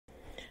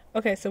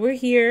Okay, so we're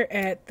here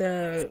at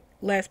the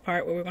last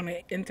part where we're going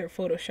to enter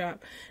Photoshop.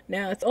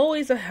 Now, it's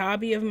always a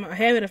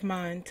habit of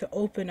mine to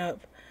open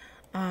up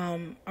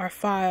our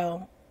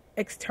file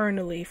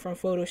externally from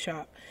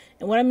Photoshop.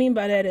 And what I mean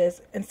by that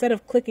is instead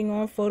of clicking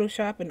on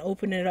Photoshop and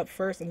opening it up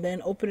first and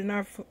then opening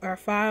our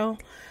file,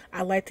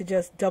 I like to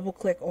just double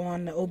click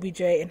on the OBJ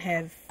and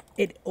have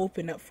it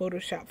open up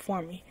Photoshop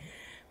for me.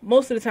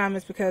 Most of the time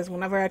it's because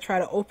whenever I try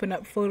to open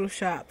up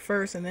Photoshop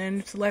first and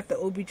then select the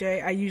OBJ,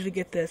 I usually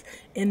get this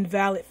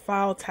invalid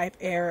file type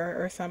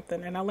error or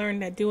something. And I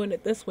learned that doing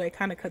it this way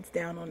kind of cuts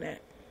down on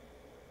that.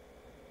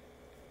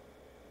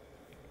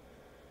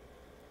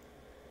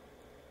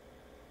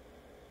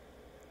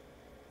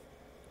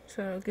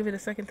 So give it a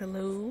second to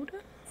load.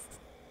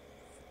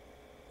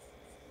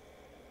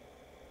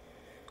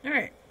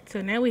 Alright,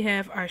 so now we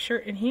have our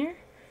shirt in here.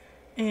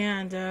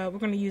 And we're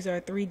going to use our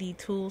 3D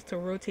tools to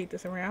rotate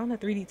this around. The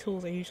 3D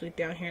tools are usually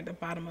down here at the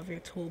bottom of your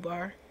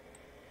toolbar.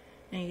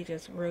 And you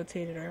just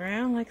rotate it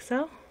around like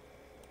so.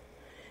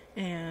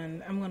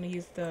 And I'm going to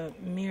use the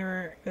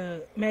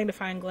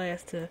magnifying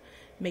glass to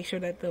make sure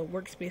that the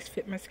workspace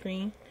fit my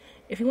screen.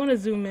 If you want to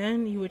zoom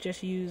in, you would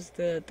just use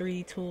the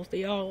 3D tools.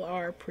 They all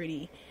are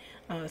pretty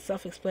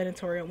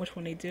self-explanatory on which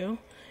one they do.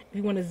 If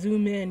you want to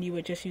zoom in, you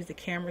would just use the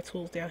camera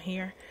tools down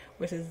here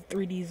where it says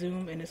 3D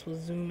zoom, and this will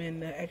zoom in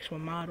the actual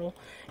model.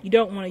 You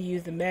don't want to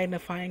use the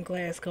magnifying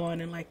glass going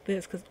in like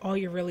this because all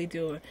you're really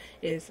doing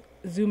is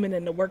zooming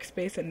in the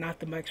workspace and not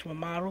the actual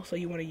model. So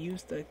you want to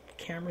use the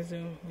camera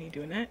zoom when you're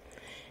doing that.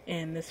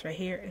 And this right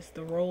here is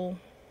the roll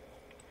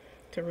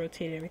to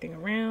rotate everything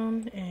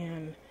around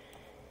and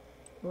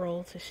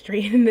roll to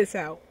straighten this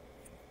out.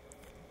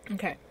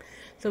 Okay,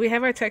 so we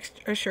have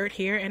our shirt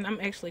here, and I'm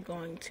actually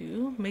going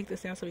to make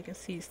this down so we can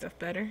see stuff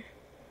better.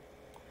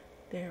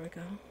 There we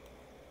go.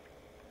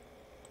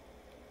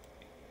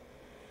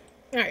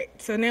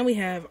 Alright, so now we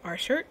have our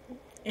shirt,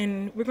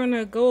 and we're going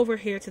to go over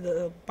here to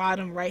the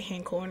bottom right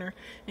hand corner,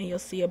 and you'll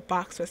see a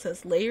box that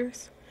says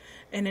layers,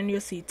 and then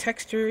you'll see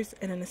textures,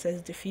 and then it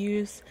says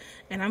diffuse,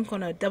 and I'm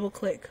going to double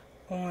click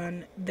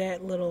on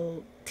that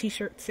little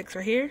t-shirt 6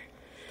 right here.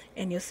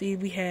 And you'll see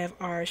we have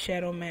our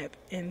shadow map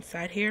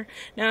inside here.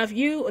 Now if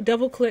you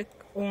double click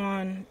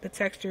on the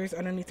textures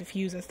underneath the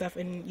diffuse and stuff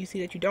and you see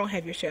that you don't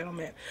have your shadow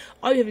map,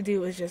 all you have to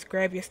do is just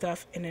grab your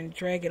stuff and then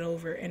drag it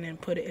over and then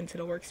put it into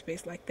the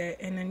workspace like that,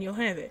 and then you'll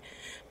have it.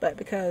 But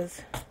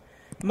because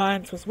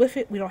mine was with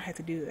it, we don't have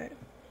to do that.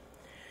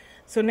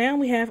 So now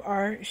we have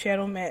our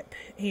shadow map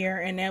here,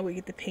 and now we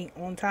get the paint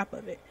on top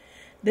of it.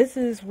 This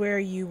is where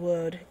you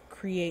would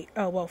create,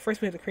 first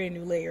we have to create a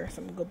new layer,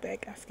 so I'm going to go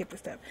back, I skipped a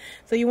step.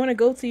 So you want to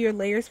go to your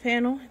layers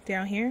panel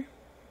down here,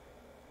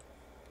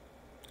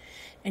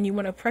 and you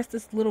want to press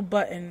this little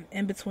button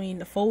in between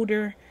the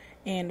folder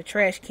and the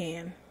trash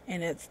can,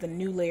 and it's the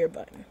new layer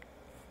button.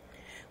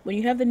 When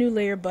you have the new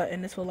layer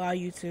button, this will allow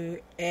you to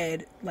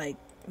add, like,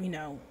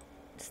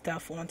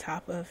 stuff on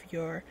top of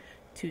your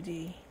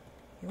 2D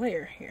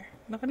layer here,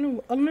 like a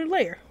new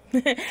layer.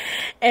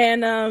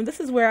 And this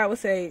is where I would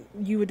say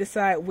you would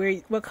decide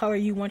what color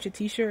you want your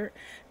t-shirt,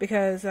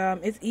 because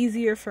it's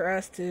easier for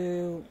us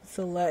to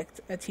select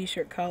a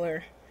t-shirt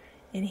color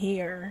in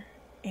here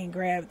and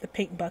grab the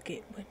paint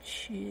bucket,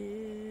 which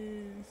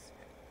is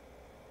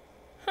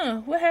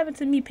what happened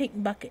to me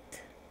paint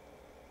bucket?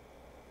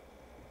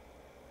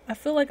 I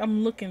feel like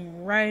I'm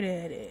looking right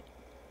at it.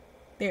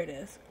 There it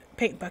is,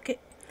 paint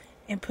bucket,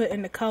 and put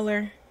in the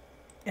color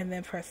and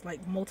then press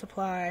like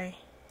multiply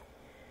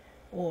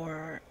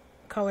or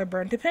color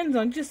burn, depends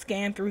on, just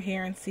scan through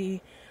here and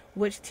see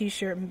which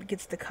t-shirt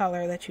gets the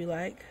color that you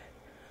like.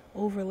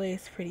 Overlay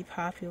is pretty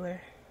popular.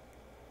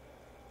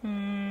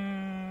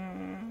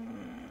 I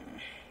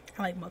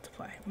like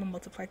multiply. I'm a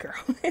multiply girl.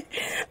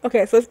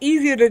 Okay, so it's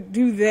easier to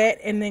do that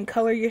and then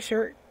color your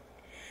shirt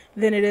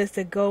than it is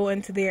to go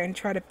into there and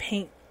try to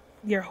paint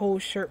your whole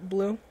shirt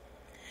blue.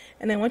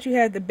 And then once you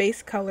have the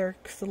base color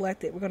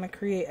selected, we're going to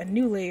create a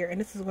new layer,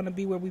 and this is going to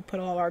be where we put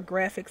all our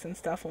graphics and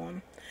stuff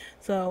on.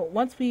 So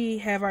once we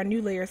have our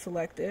new layer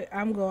selected,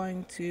 I'm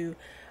going to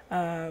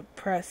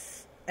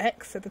press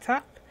X at the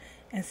top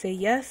and say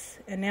yes.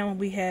 And now when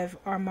we have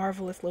our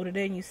Marvelous loaded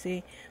in, you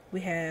see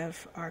we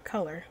have our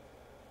color,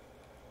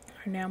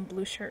 our now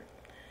blue shirt.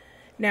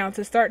 Now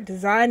to start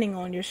designing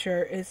on your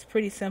shirt, it's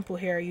pretty simple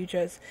here. You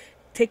just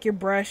take your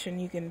brush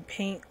and you can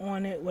paint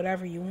on it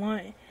whatever you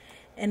want.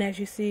 And as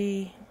you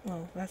see,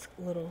 well, that's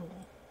a little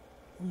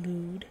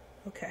lewd.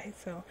 Okay,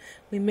 so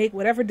we make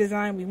whatever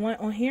design we want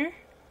on here.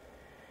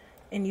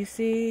 And you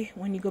see,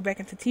 when you go back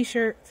into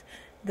t-shirts,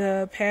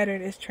 the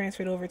pattern is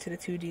transferred over to the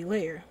 2D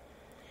layer.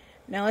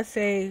 Now let's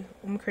say,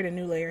 I'm going to create a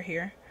new layer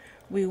here.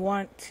 We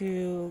want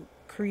to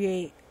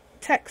create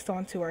text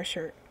onto our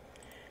shirt.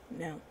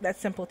 Now, that's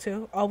simple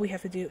too. All we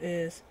have to do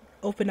is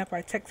open up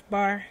our text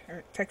bar,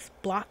 or text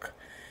block.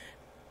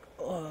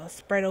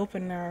 Spread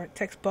open our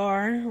text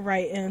bar,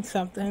 write in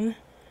something.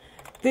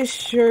 This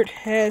shirt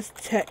has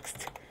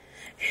text.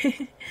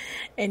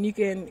 And you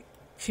can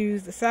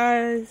choose the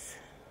size,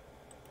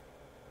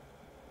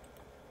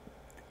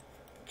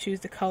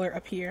 choose the color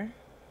up here,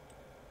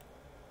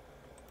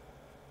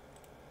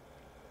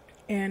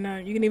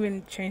 And you can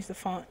even change the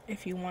font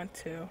if you want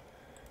to.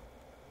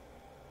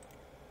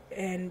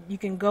 And you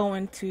can go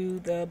into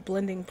the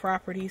blending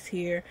properties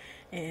here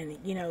and,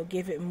 you know,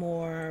 give it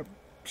more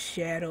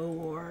shadow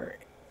or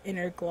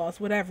inner gloss,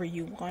 whatever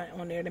you want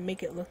on there to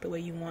make it look the way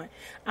you want.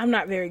 I'm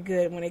not very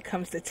good when it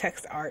comes to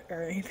text art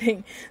or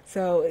anything,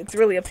 so it's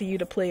really up to you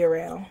to play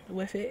around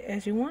with it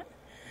as you want.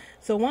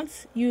 So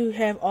once you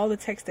have all the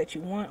text that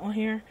you want on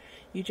here,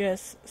 you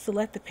just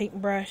select the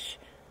paintbrush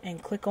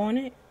and click on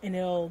it, and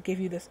it'll give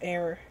you this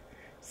error.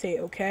 Say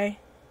OK.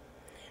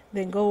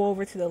 Then go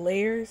over to the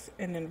layers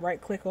and then right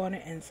click on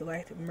it and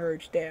select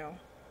merge down.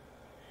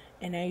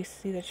 And now you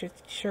see that your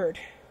shirt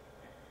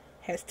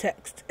has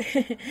text.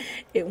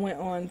 It went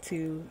on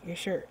to your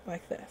shirt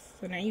like this.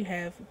 So now you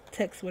have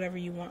text whatever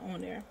you want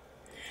on there.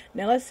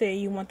 Now let's say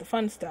you want the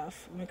fun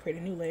stuff. I'm going to create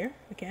a new layer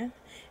again.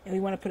 And we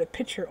want to put a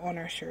picture on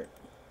our shirt.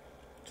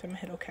 So I'm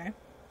going to hit OK.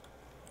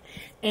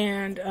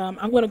 And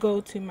I'm going to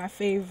go to my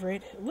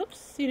favorite.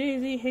 Whoopsie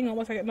daisy. Hang on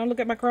one second. Don't look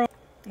at my Chrome.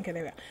 Okay,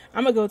 there we go.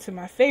 I'm going to go to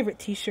my favorite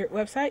t-shirt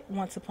website,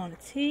 Once Upon a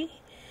T.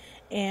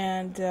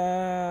 And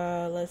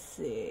let's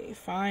see.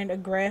 Find a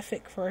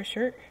graphic for a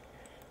shirt.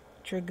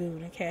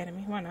 Dragoon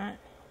Academy. Why not?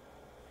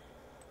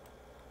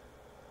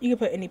 You can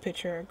put any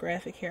picture or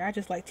graphic here. I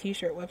just like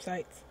t-shirt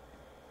websites.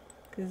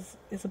 Because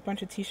it's a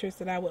bunch of t-shirts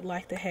that I would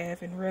like to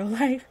have in real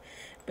life.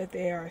 But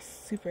they are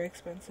super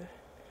expensive.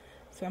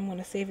 So I'm going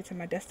to save it to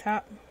my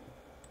desktop.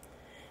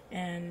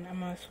 And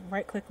I'm going to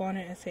right click on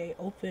it and say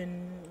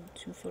open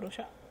to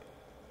Photoshop.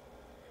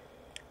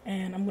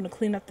 And I'm going to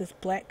clean up this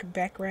black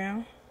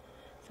background.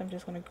 So I'm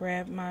just going to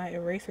grab my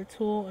eraser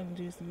tool and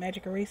use the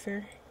magic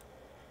eraser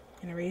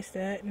and erase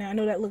that. Now I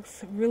know that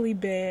looks really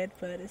bad,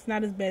 but it's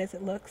not as bad as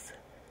it looks.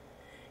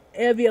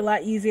 It would be a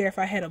lot easier if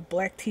I had a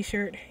black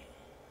t-shirt.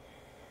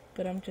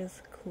 But I'm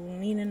just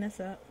cleaning this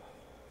up.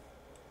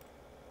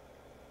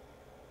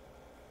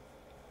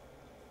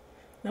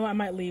 Now I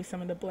might leave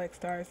some of the black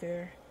stars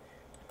there.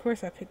 Of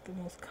course I picked the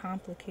most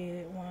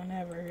complicated one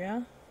ever,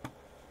 yeah?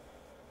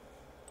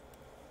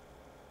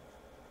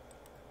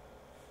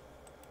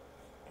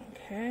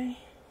 Okay.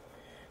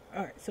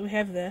 Alright, so we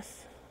have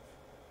this.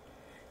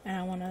 And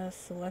I want to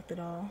select it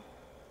all.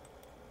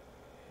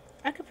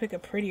 I could pick a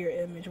prettier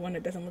image, one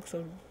that doesn't look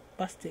so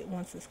busted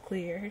once it's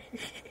clear.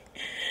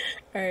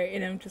 Alright,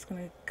 and I'm just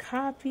going to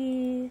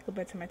copy, go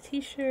back to my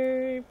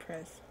t-shirt,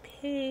 press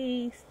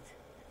paste.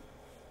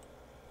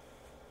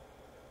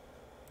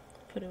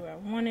 Put it where I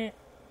want it.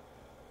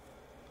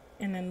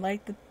 And then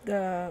like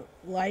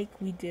like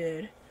we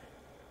did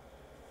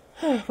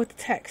with the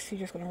text, you're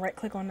just going to right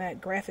click on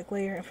that graphic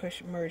layer and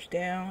push merge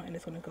down, and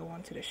it's going to go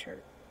onto the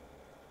shirt.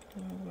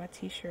 So I'm my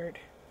t-shirt,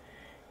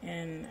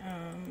 and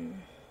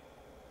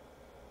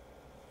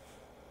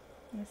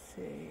let's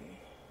see.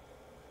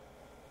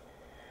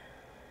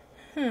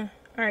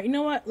 Alright, you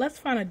know what? Let's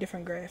find a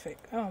different graphic.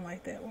 I don't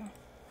like that one.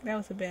 That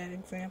was a bad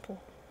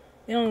example.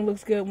 It only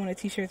looks good when a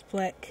t-shirt's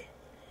black.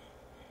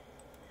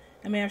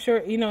 I mean, I'm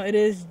sure, you know, it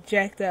is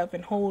jacked up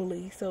and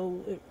holy,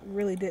 so it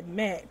really didn't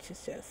match.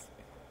 It's just...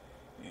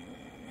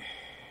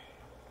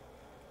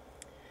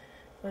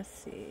 Let's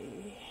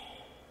see.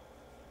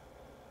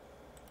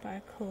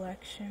 By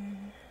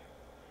collection.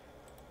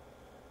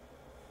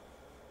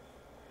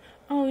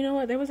 Oh, you know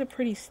what? There was a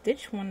pretty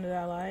Stitch one that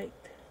I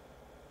liked.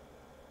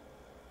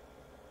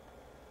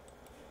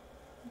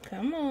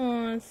 Come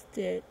on,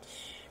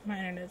 Stitch. My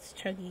internet's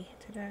chuggy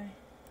today.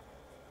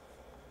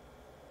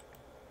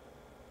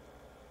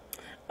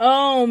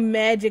 Oh,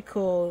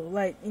 magical.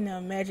 Like, you know,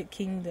 Magic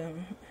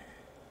Kingdom.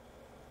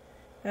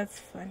 That's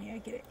funny. I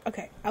get it.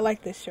 Okay, I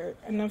like this shirt.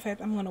 And in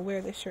fact, I'm going to wear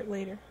this shirt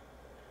later.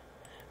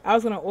 I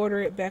was going to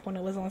order it back when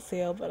it was on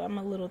sale, but I'm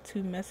a little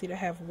too messy to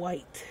have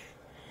white.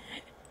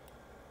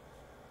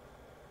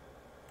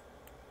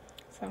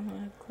 So I'm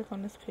going to click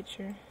on this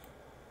picture.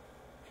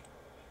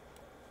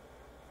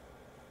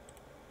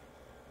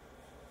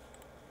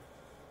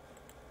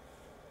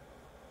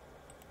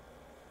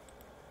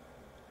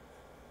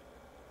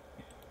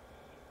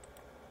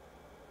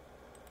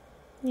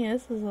 Yeah,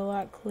 this is a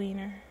lot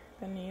cleaner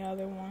than the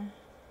other one.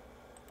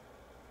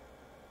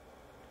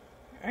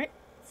 Alright,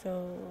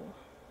 so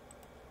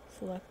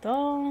select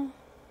all,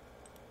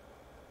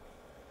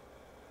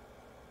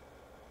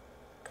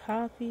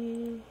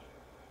 copy,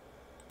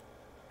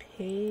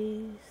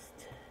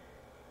 paste,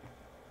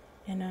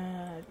 and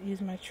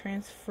use my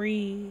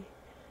free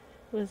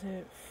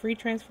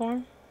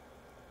transform,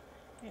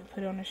 and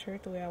put it on the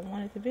shirt the way I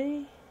want it to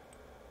be.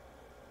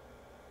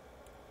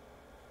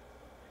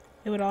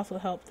 It would also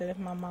help that if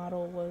my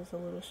model was a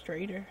little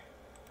straighter.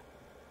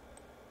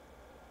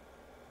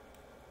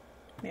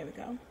 There we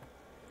go.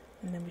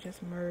 And then we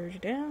just merge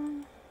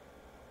down.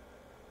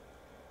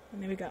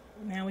 And there we go.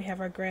 Now we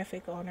have our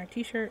graphic on our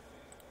t-shirt.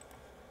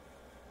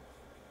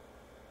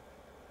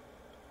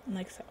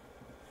 Like so.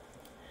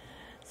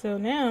 So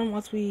now,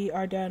 once we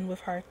are done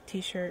with our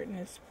t-shirt and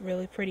it's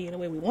really pretty the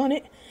way we want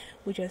it,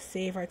 we just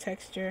save our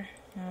texture,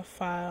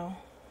 File,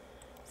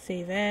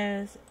 Save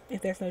as.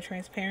 If there's no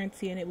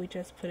transparency in it, we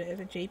just put it as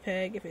a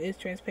JPEG. If it is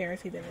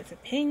transparency, then it's a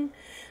ping.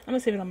 I'm gonna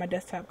save it on my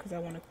desktop because I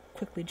want to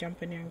quickly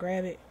jump in there and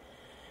grab it.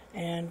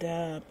 And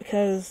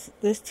because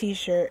this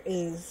t-shirt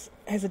has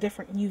a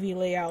different UV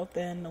layout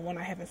than the one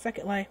I have in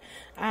Second Life,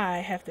 I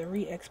have to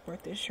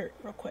re-export this shirt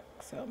real quick.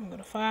 So I'm going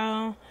to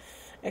file,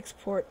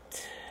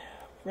 export,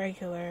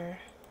 regular,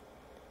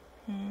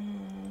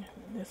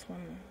 this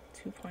one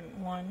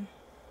 2.1,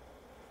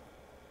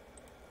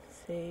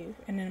 save,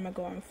 and then I'm going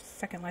to go on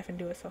Second Life and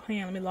do it. So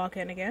hang on, let me log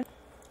in again.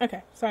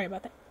 Okay, sorry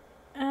about that.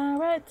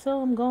 Alright,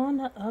 so I'm going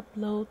to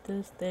upload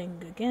this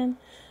thing again,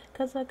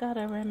 because I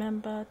gotta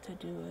remember to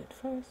do it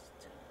first.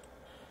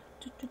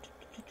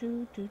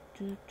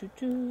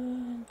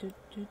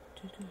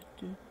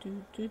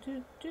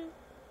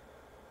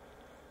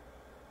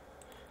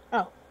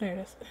 Oh, there it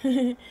is.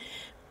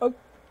 Okie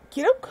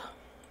doke.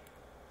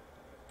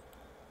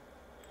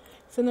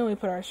 So then we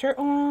put our shirt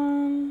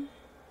on.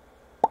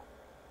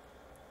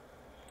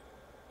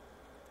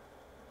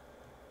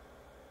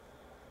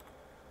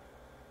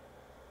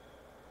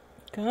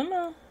 Come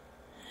on.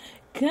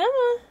 Come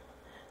on.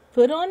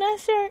 Put on that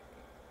shirt.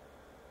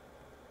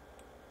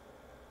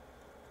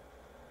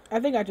 I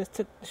think I just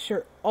took the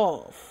shirt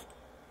off.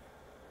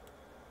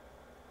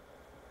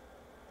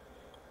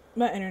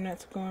 My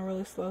internet's going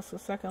really slow, so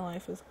Second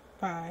Life is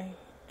by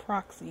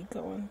proxy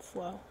going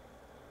slow.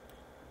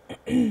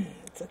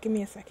 So give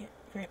me a second.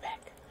 Be right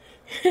back.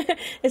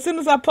 As soon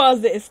as I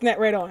paused it, it snapped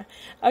right on.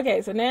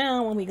 Okay, so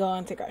now when we go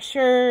and take our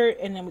shirt,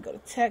 and then we go to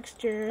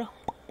texture,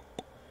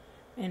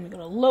 and we go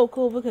to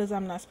local because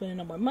I'm not spending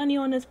no more money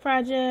on this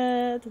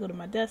project. Go to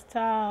my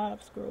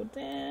desktop, scroll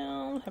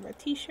down, have our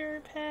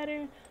t-shirt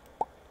pattern.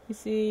 You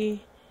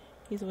see,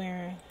 he's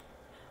wearing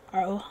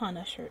our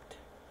Ohana shirt.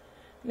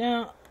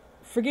 Now,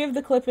 forgive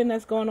the clipping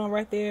that's going on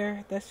right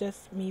there. That's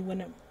just me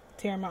when I'm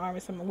tearing my arm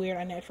in some weird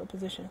unnatural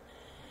position.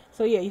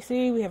 So yeah, you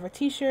see, we have our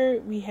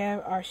t-shirt. We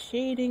have our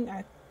shading,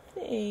 I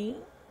think.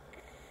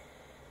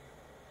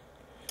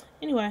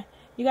 Anyway,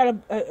 you got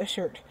a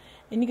shirt.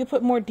 And you can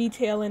put more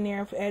detail in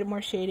there, add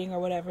more shading or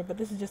whatever. But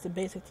this is just a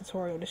basic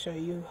tutorial to show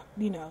you,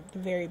 the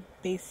very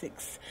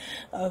basics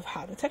of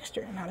how to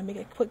texture and how to make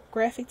a quick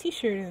graphic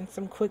t-shirt and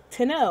some quick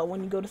 10L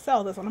when you go to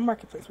sell this on the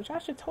marketplace, which I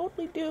should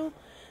totally do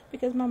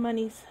because my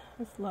money's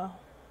low.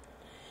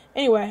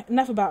 Anyway,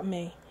 enough about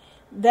me.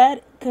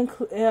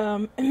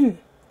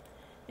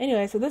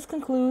 Anyway, so this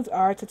concludes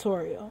our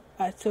tutorial.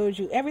 I told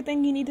you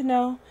everything you need to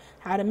know,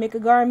 how to make a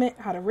garment,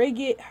 how to rig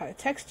it, how to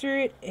texture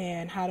it,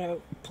 and how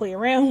to play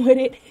around with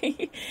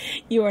it.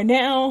 You are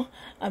now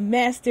a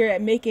master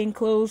at making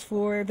clothes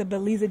for the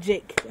Belleza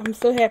Jake. I'm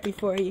so happy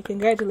for you.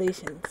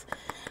 Congratulations.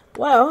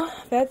 Well,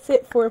 that's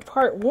it for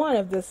part 1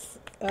 of this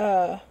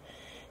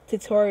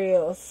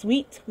tutorial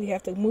suite. We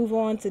have to move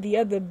on to the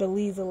other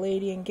Belleza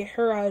lady and get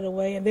her out of the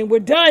way, and then we're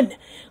done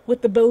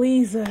with the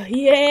Belleza.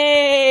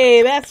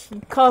 Yay! That's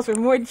calls for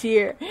more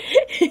cheer.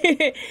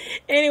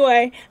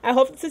 Anyway, I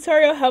hope the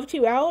tutorial helped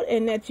you out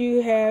and that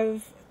you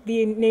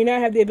now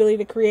have the ability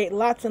to create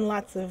lots and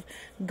lots of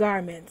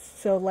garments.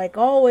 So like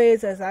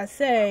always, as I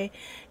say,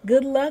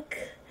 good luck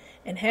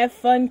and have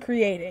fun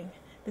creating.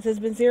 This has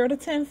been 0 to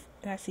 10th,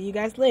 and I'll see you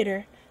guys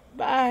later.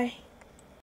 Bye.